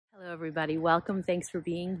Hello, everybody. Welcome. Thanks for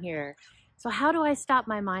being here. So how do I stop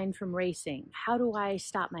my mind from racing? How do I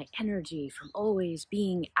stop my energy from always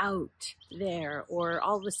being out there, or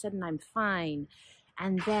all of a sudden I'm fine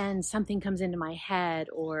and then something comes into my head,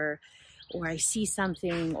 or I see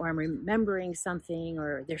something, or I'm remembering something,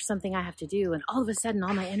 or there's something I have to do, and all of a sudden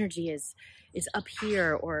all my energy is up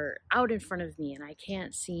here or out in front of me, and I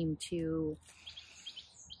can't seem to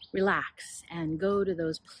relax and go to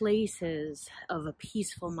those places of a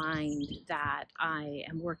peaceful mind that I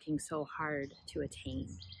am working so hard to attain.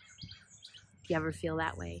 Do you ever feel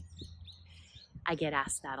that way? I get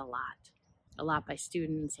asked that a lot by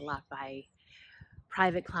students, a lot by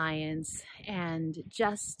private clients. And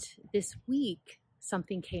just this week,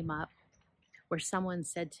 something came up where someone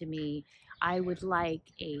said to me, I would like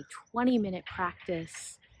a 20-minute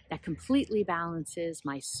practice that completely balances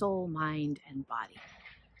my soul, mind, and body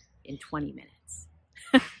in 20 minutes.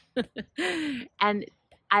 And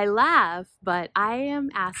I laugh, but I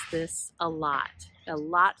am asked this a lot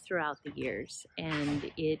throughout the years.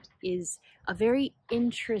 And it is a very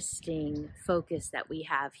interesting focus that we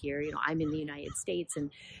have here. You know, I'm in the United States,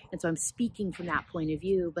 and so I'm speaking from that point of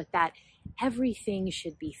view, but that everything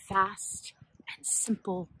should be fast and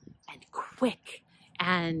simple and quick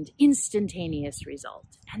and instantaneous result.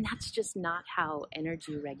 And that's just not how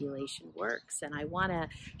energy regulation works. And I want to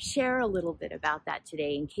share a little bit about that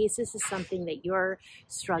today in case this is something that you're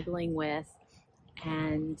struggling with,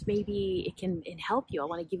 and maybe it can help you. I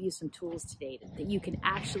want to give you some tools today that you can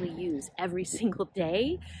actually use every single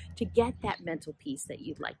day to get that mental peace that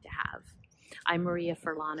you'd like to have. I'm Maria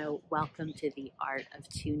Furlano. Welcome to the Art of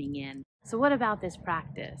Tuning In. So what about this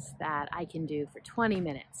practice that I can do for 20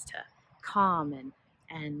 minutes to calm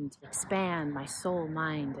and expand my soul,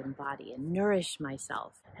 mind, and body, and nourish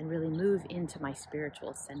myself, and really move into my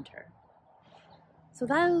spiritual center? So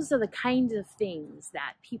those are the kinds of things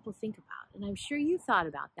that people think about, and I'm sure you thought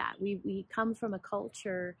about that. We come from a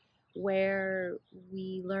culture where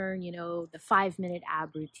we learn, you know, the 5-minute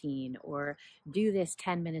ab routine, or do this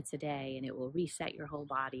 10 minutes a day and it will reset your whole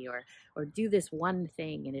body, or do this one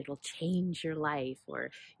thing and it'll change your life, or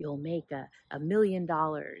you'll make $1 million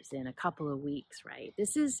in a couple of weeks, right?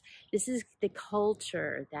 This is the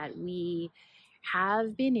culture that we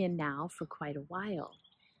have been in now for quite a while.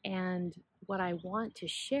 And what I want to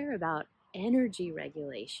share about energy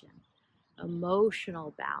regulation,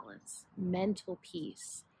 emotional balance, mental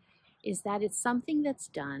peace, is that it's something that's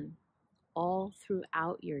done all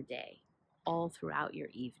throughout your day, all throughout your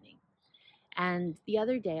evening. And the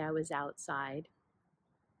other day I was outside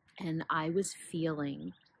and I was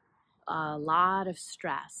feeling a lot of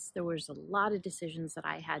stress. There was a lot of decisions that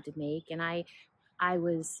I had to make, and I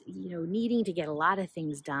was, you know, needing to get a lot of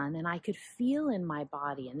things done, and I could feel in my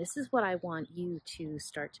body, and this is what I want you to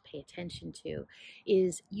start to pay attention to,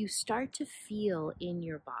 is you start to feel in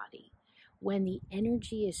your body when the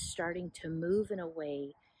energy is starting to move in a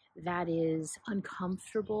way that is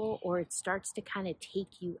uncomfortable, or it starts to kind of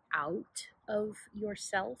take you out of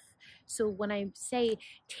yourself. So when I say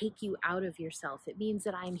take you out of yourself, it means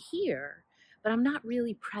that I'm here, but I'm not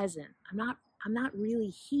really present. I'm not really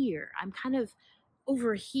here. I'm kind of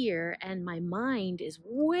over here, and my mind is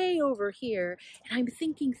way over here, and I'm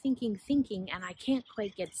thinking, and I can't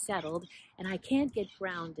quite get settled, and I can't get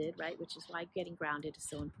grounded, right? Which is why getting grounded is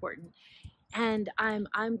so important. And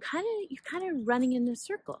you're kind of running in a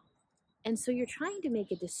circle. And so you're trying to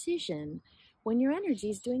make a decision when your energy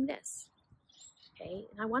is doing this. Okay?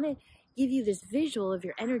 And I want to give you this visual of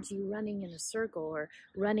your energy running in a circle, or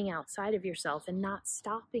running outside of yourself, and not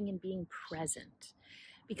stopping and being present.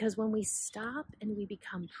 Because when we stop and we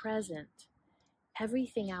become present,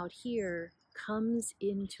 everything out here comes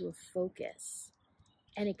into a focus,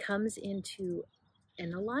 and it comes into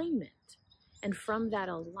an alignment. And from that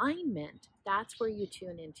alignment, that's where you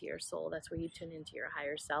tune into your soul. That's where you tune into your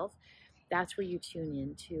higher self. That's where you tune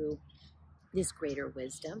into this greater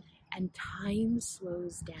wisdom. And time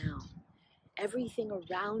slows down. Everything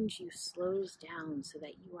around you slows down so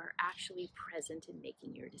that you are actually present in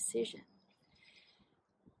making your decision.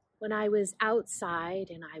 When I was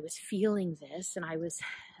outside and I was feeling this, and I was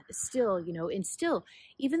still,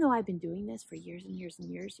 even though I've been doing this for years and years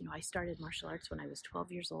and years, I started martial arts when I was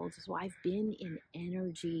 12 years old. So I've been in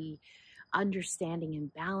energy, understanding,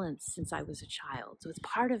 and balance since I was a child. So it's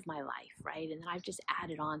part of my life, right? And then I've just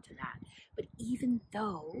added on to that. But even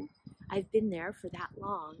though I've been there for that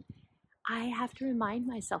long, I have to remind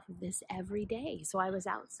myself of this every day. So I was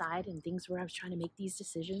outside and things where I was trying to make these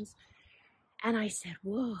decisions. And I said,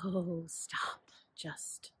 whoa, stop,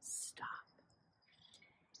 just stop.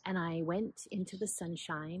 And I went into the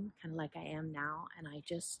sunshine, kind of like I am now, and I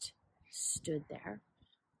just stood there.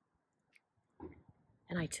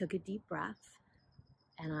 I took a deep breath,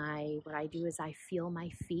 and what I do is I feel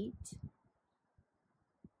my feet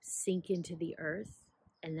sink into the earth,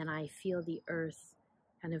 and then I feel the earth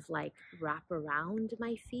kind of like wrap around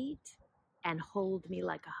my feet and hold me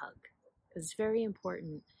like a hug. It's very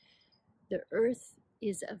important. The earth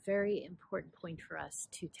is a very important point for us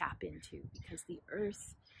to tap into, because the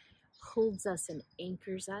earth holds us and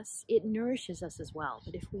anchors us. It nourishes us as well,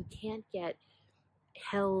 but if we can't get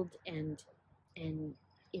held and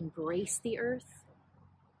embrace the earth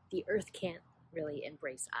can't really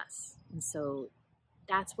embrace us. And so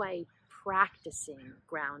that's why practicing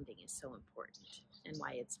grounding is so important, and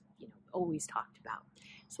why it's always talked about.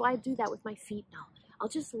 So I do that with my feet now. I'll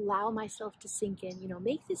just allow myself to sink in.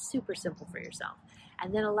 Make this super simple for yourself,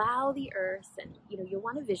 and then allow the earth. And you'll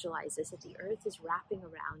want to visualize this, that the earth is wrapping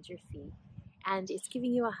around your feet, and it's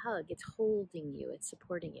giving you a hug. It's holding you. It's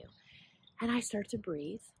supporting you. And I start to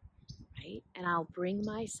breathe, right? And I'll bring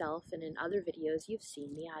myself, and in other videos you've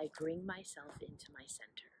seen me, I bring myself into my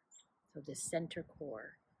center. So this center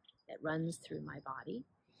core that runs through my body.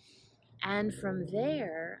 And from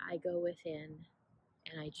there, I go within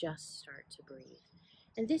and I just start to breathe.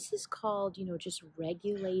 And this is called, just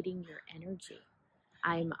regulating your energy.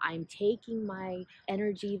 I'm taking my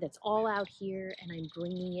energy that's all out here and I'm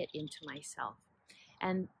bringing it into myself.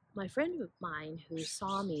 And my friend of mine who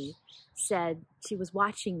saw me said, she was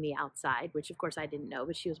watching me outside, which of course I didn't know,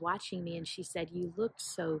 but she was watching me, and she said, "You looked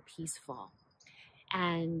so peaceful."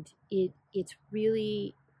 And it's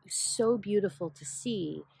really so beautiful to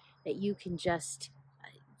see that you can just,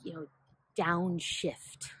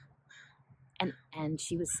 downshift. And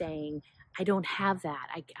she was saying, I don't have that.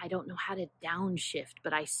 I don't know how to downshift,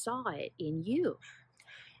 but I saw it in you.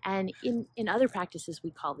 And in other practices,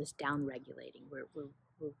 we call this down regulating.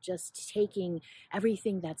 We're just taking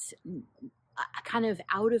everything that's kind of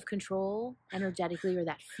out of control energetically, or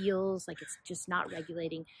that feels like it's just not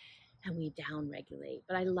regulating, and we down regulate.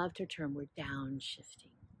 But I loved her term, we're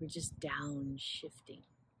downshifting. We're just downshifting.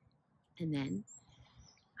 And then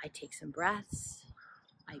I take some breaths,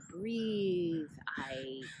 I breathe,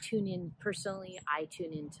 I tune in personally, I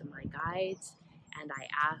tune into my guides, and I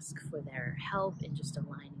ask for their help in just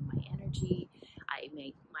aligning my energy.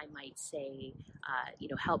 I might say,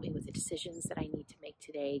 help me with the decisions that I need to make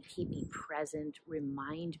today, keep me present,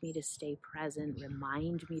 remind me to stay present,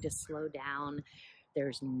 remind me to slow down.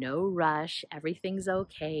 There's no rush, everything's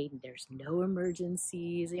okay, there's no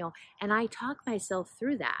emergencies, and I talk myself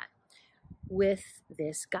through that with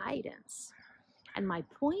this guidance. And my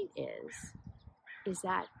point is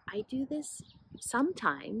that I do this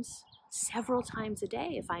sometimes, several times a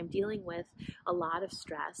day, if I'm dealing with a lot of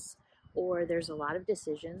stress, or there's a lot of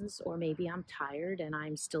decisions, or maybe I'm tired and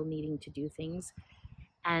I'm still needing to do things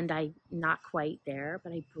and I'm not quite there,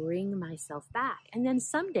 but I bring myself back. And then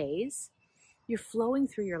some days you're flowing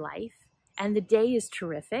through your life and the day is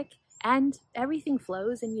terrific and everything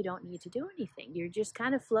flows and you don't need to do anything. You're just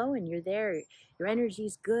kind of flowing. You're there. Your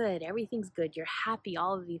energy's good. Everything's good. You're happy.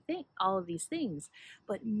 All of these things.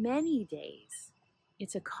 But many days,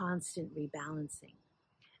 it's a constant rebalancing.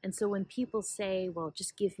 And so when people say, well,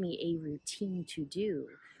 just give me a routine to do.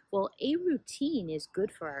 Well, a routine is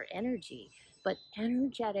good for our energy, but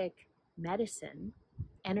energetic medicine,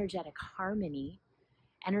 energetic harmony,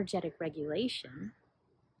 energetic regulation,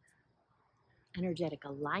 energetic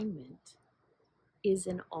alignment is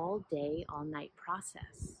an all day, all night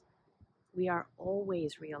process. We are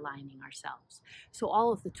always realigning ourselves. So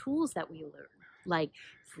all of the tools that we learn, like,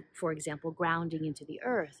 for example, grounding into the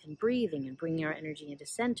earth and breathing and bringing our energy into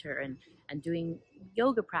center, and doing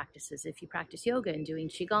yoga practices, if you practice yoga, and doing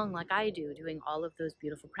Qigong like I do, doing all of those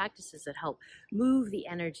beautiful practices that help move the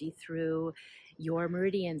energy through your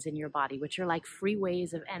meridians in your body, which are like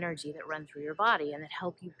freeways of energy that run through your body and that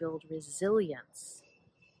help you build resilience.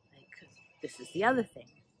 This is the other thing.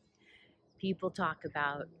 People talk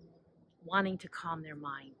about wanting to calm their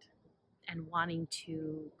mind and wanting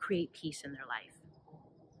to create peace in their life.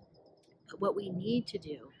 But what we need to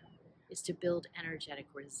do is to build energetic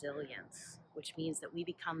resilience, which means that we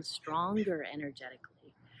become stronger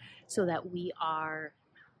energetically so that we are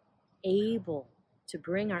able to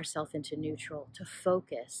bring ourselves into neutral, to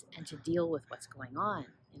focus, and to deal with what's going on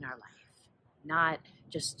in our life. Not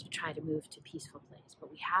just to try to move to a peaceful place, but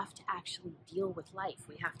we have to actually deal with life.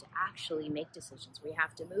 We have to actually make decisions. We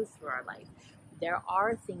have to move through our life. There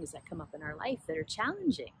are things that come up in our life that are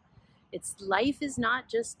challenging. Life is not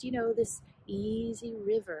just, this easy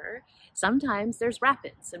river. Sometimes there's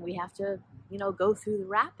rapids and we have to, go through the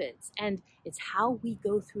rapids. And it's how we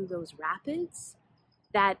go through those rapids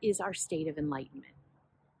that is our state of enlightenment.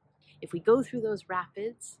 If we go through those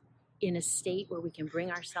rapids in a state where we can bring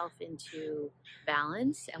ourselves into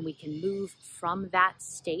balance and we can move from that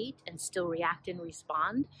state and still react and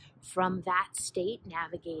respond from that state,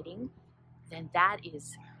 navigating, then that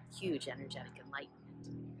is huge energetic enlightenment.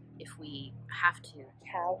 If we have to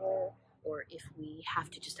cower, or if we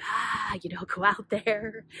have to just, go out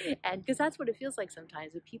there. And because that's what it feels like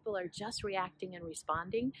sometimes. If people are just reacting and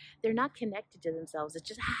responding, they're not connected to themselves. It's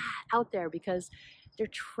just out there because they're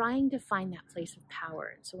trying to find that place of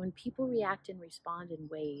power. And so when people react and respond in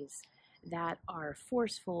ways that are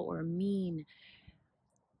forceful or mean,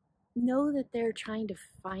 know that they're trying to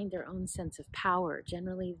find their own sense of power.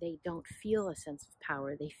 Generally, they don't feel a sense of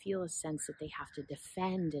power. They feel a sense that they have to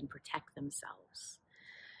defend and protect themselves.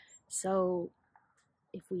 So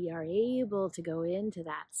if we are able to go into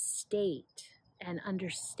that state and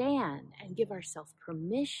understand and give ourselves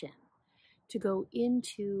permission to go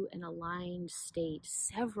into an aligned state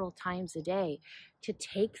several times a day, to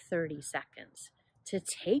take 30 seconds, to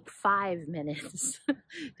take 5 minutes,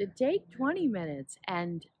 to take 20 minutes,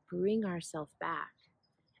 and bring ourselves back,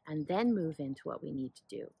 and then move into what we need to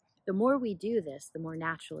do. The more we do this, the more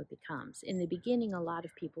natural it becomes. In the beginning, a lot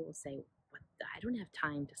of people will say, I don't have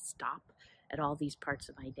time to stop at all these parts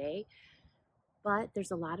of my day. But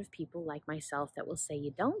there's a lot of people like myself that will say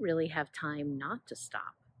you don't really have time not to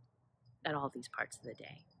stop at all these parts of the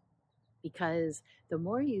day. Because the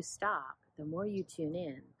more you stop, the more you tune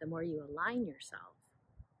in, the more you align yourself,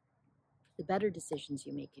 the better decisions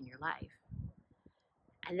you make in your life.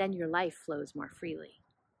 And then your life flows more freely.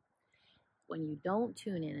 When you don't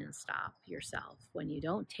tune in and stop yourself, when you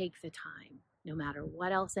don't take the time, no matter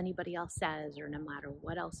what else anybody else says or no matter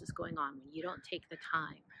what else is going on, when you don't take the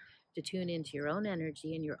time to tune into your own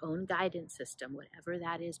energy and your own guidance system, whatever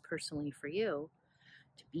that is personally for you,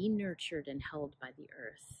 to be nurtured and held by the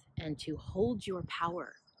earth and to hold your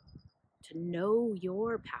power, to know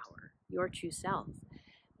your power, your true self.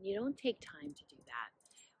 When you don't take time to do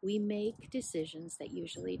that, we make decisions that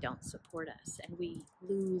usually don't support us and we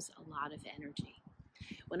lose a lot of energy.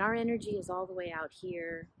 When our energy is all the way out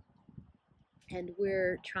here and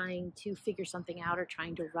we're trying to figure something out or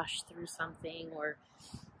trying to rush through something or,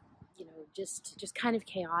 just kind of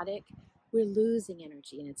chaotic, we're losing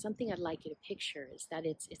energy. And it's something I'd like you to picture is that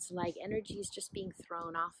it's like energy is just being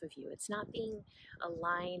thrown off of you. It's not being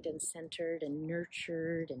aligned and centered and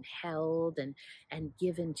nurtured and held and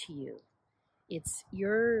given to you. It's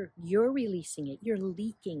you're releasing it. You're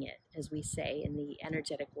leaking it, as we say in the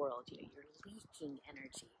energetic world. You're leaking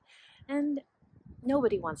energy. And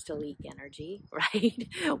nobody wants to leak energy, right?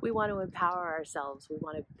 We want to empower ourselves. We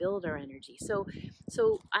want to build our energy. So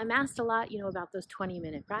I'm asked a lot, about those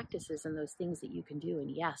 20-minute practices and those things that you can do.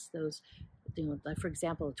 And yes, those, like for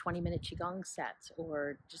example, 20-minute Qigong sets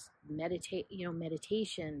or just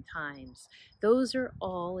meditation times. Those are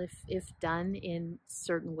all, if done in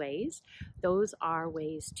certain ways, those are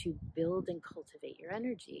ways to build and cultivate your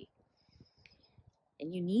energy.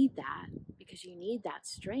 And you need that because you need that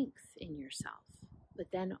strength in yourself. But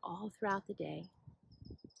then all throughout the day,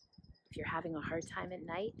 if you're having a hard time at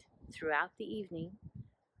night, throughout the evening,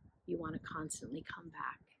 you want to constantly come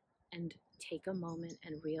back and take a moment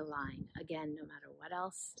and realign. Again, no matter what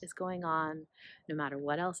else is going on, no matter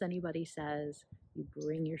what else anybody says, you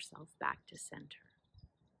bring yourself back to center.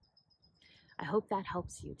 I hope that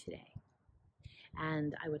helps you today.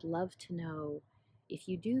 And I would love to know, if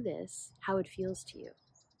you do this, how it feels to you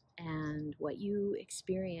and what you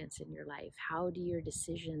experience in your life. How do your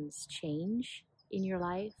decisions change in your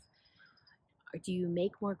life? Or do you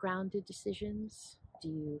make more grounded decisions? Do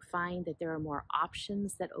you find that there are more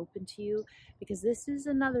options that open to you? Because this is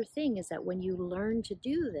another thing, is that when you learn to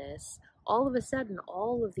do this, all of a sudden,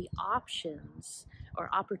 all of the options or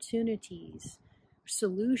opportunities,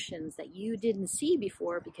 solutions that you didn't see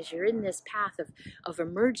before because you're in this path of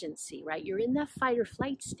emergency, right? You're in that fight or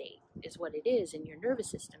flight state is what it is in your nervous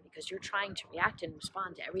system because you're trying to react and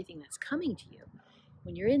respond to everything that's coming to you.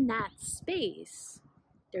 When you're in that space,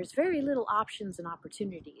 there's very little options and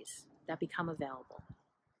opportunities that become available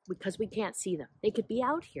because we can't see them. They could be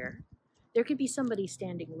out here. There could be somebody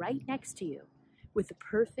standing right next to you with the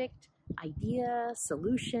perfect idea,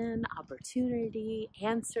 solution, opportunity,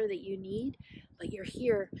 answer that you need, but you're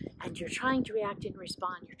here and you're trying to react and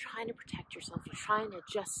respond. You're trying to protect yourself. You're trying to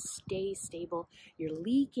just stay stable. You're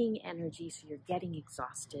leaking energy, so you're getting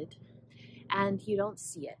exhausted, and you don't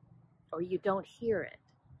see it or you don't hear it.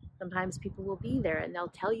 Sometimes people will be there and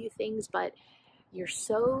they'll tell you things, but you're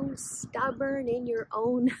so stubborn in your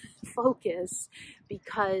own focus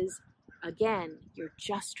because, again, you're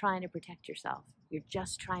just trying to protect yourself. You're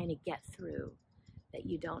just trying to get through that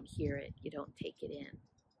you don't hear it. You don't take it in.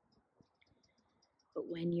 But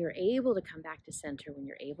when you're able to come back to center, when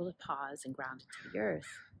you're able to pause and ground it to the earth,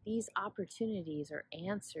 these opportunities or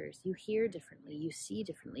answers, you hear differently, you see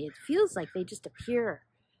differently. It feels like they just appear,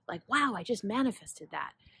 like, wow, I just manifested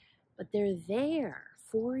that. But they're there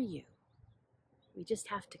for you. We just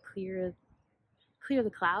have to clear the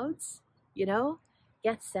clouds,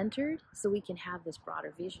 get centered so we can have this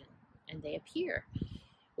broader vision, and they appear.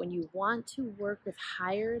 When you want to work with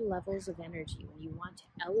higher levels of energy, when you want to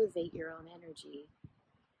elevate your own energy,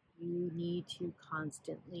 you need to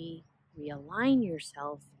constantly realign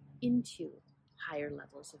yourself into higher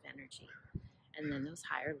levels of energy. And then those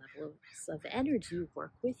higher levels of energy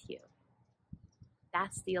work with you.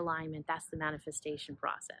 That's the alignment, that's the manifestation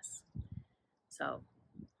process. So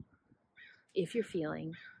if you're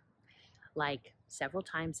feeling like several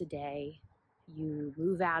times a day you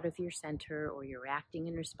move out of your center or you're reacting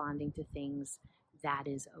and responding to things, that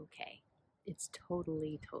is okay. It's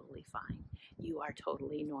totally, totally fine. You are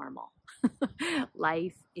totally normal.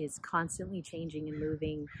 Life is constantly changing and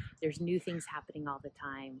moving. There's new things happening all the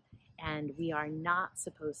time. And we are not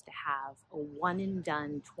supposed to have a one and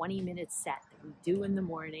done 20-minute set that we do in the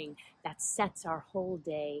morning that sets our whole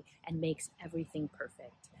day and makes everything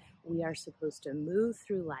perfect. We are supposed to move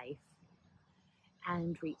through life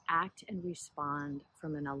and react and respond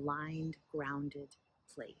from an aligned, grounded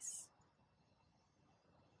place.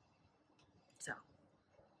 So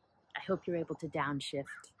I hope you're able to downshift,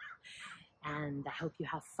 and I hope you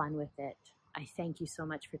have fun with it. I thank you so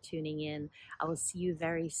much for tuning in. I will see you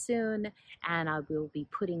very soon, and I will be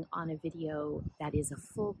putting on a video that is a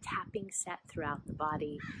full tapping set throughout the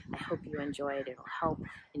body. I hope you enjoy it. It'll help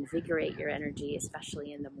invigorate your energy,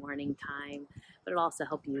 especially in the morning time, but it'll also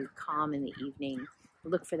help you calm in the evening.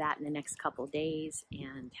 Look for that in the next couple days,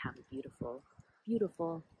 and have a beautiful,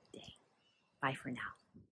 beautiful day. Bye for now.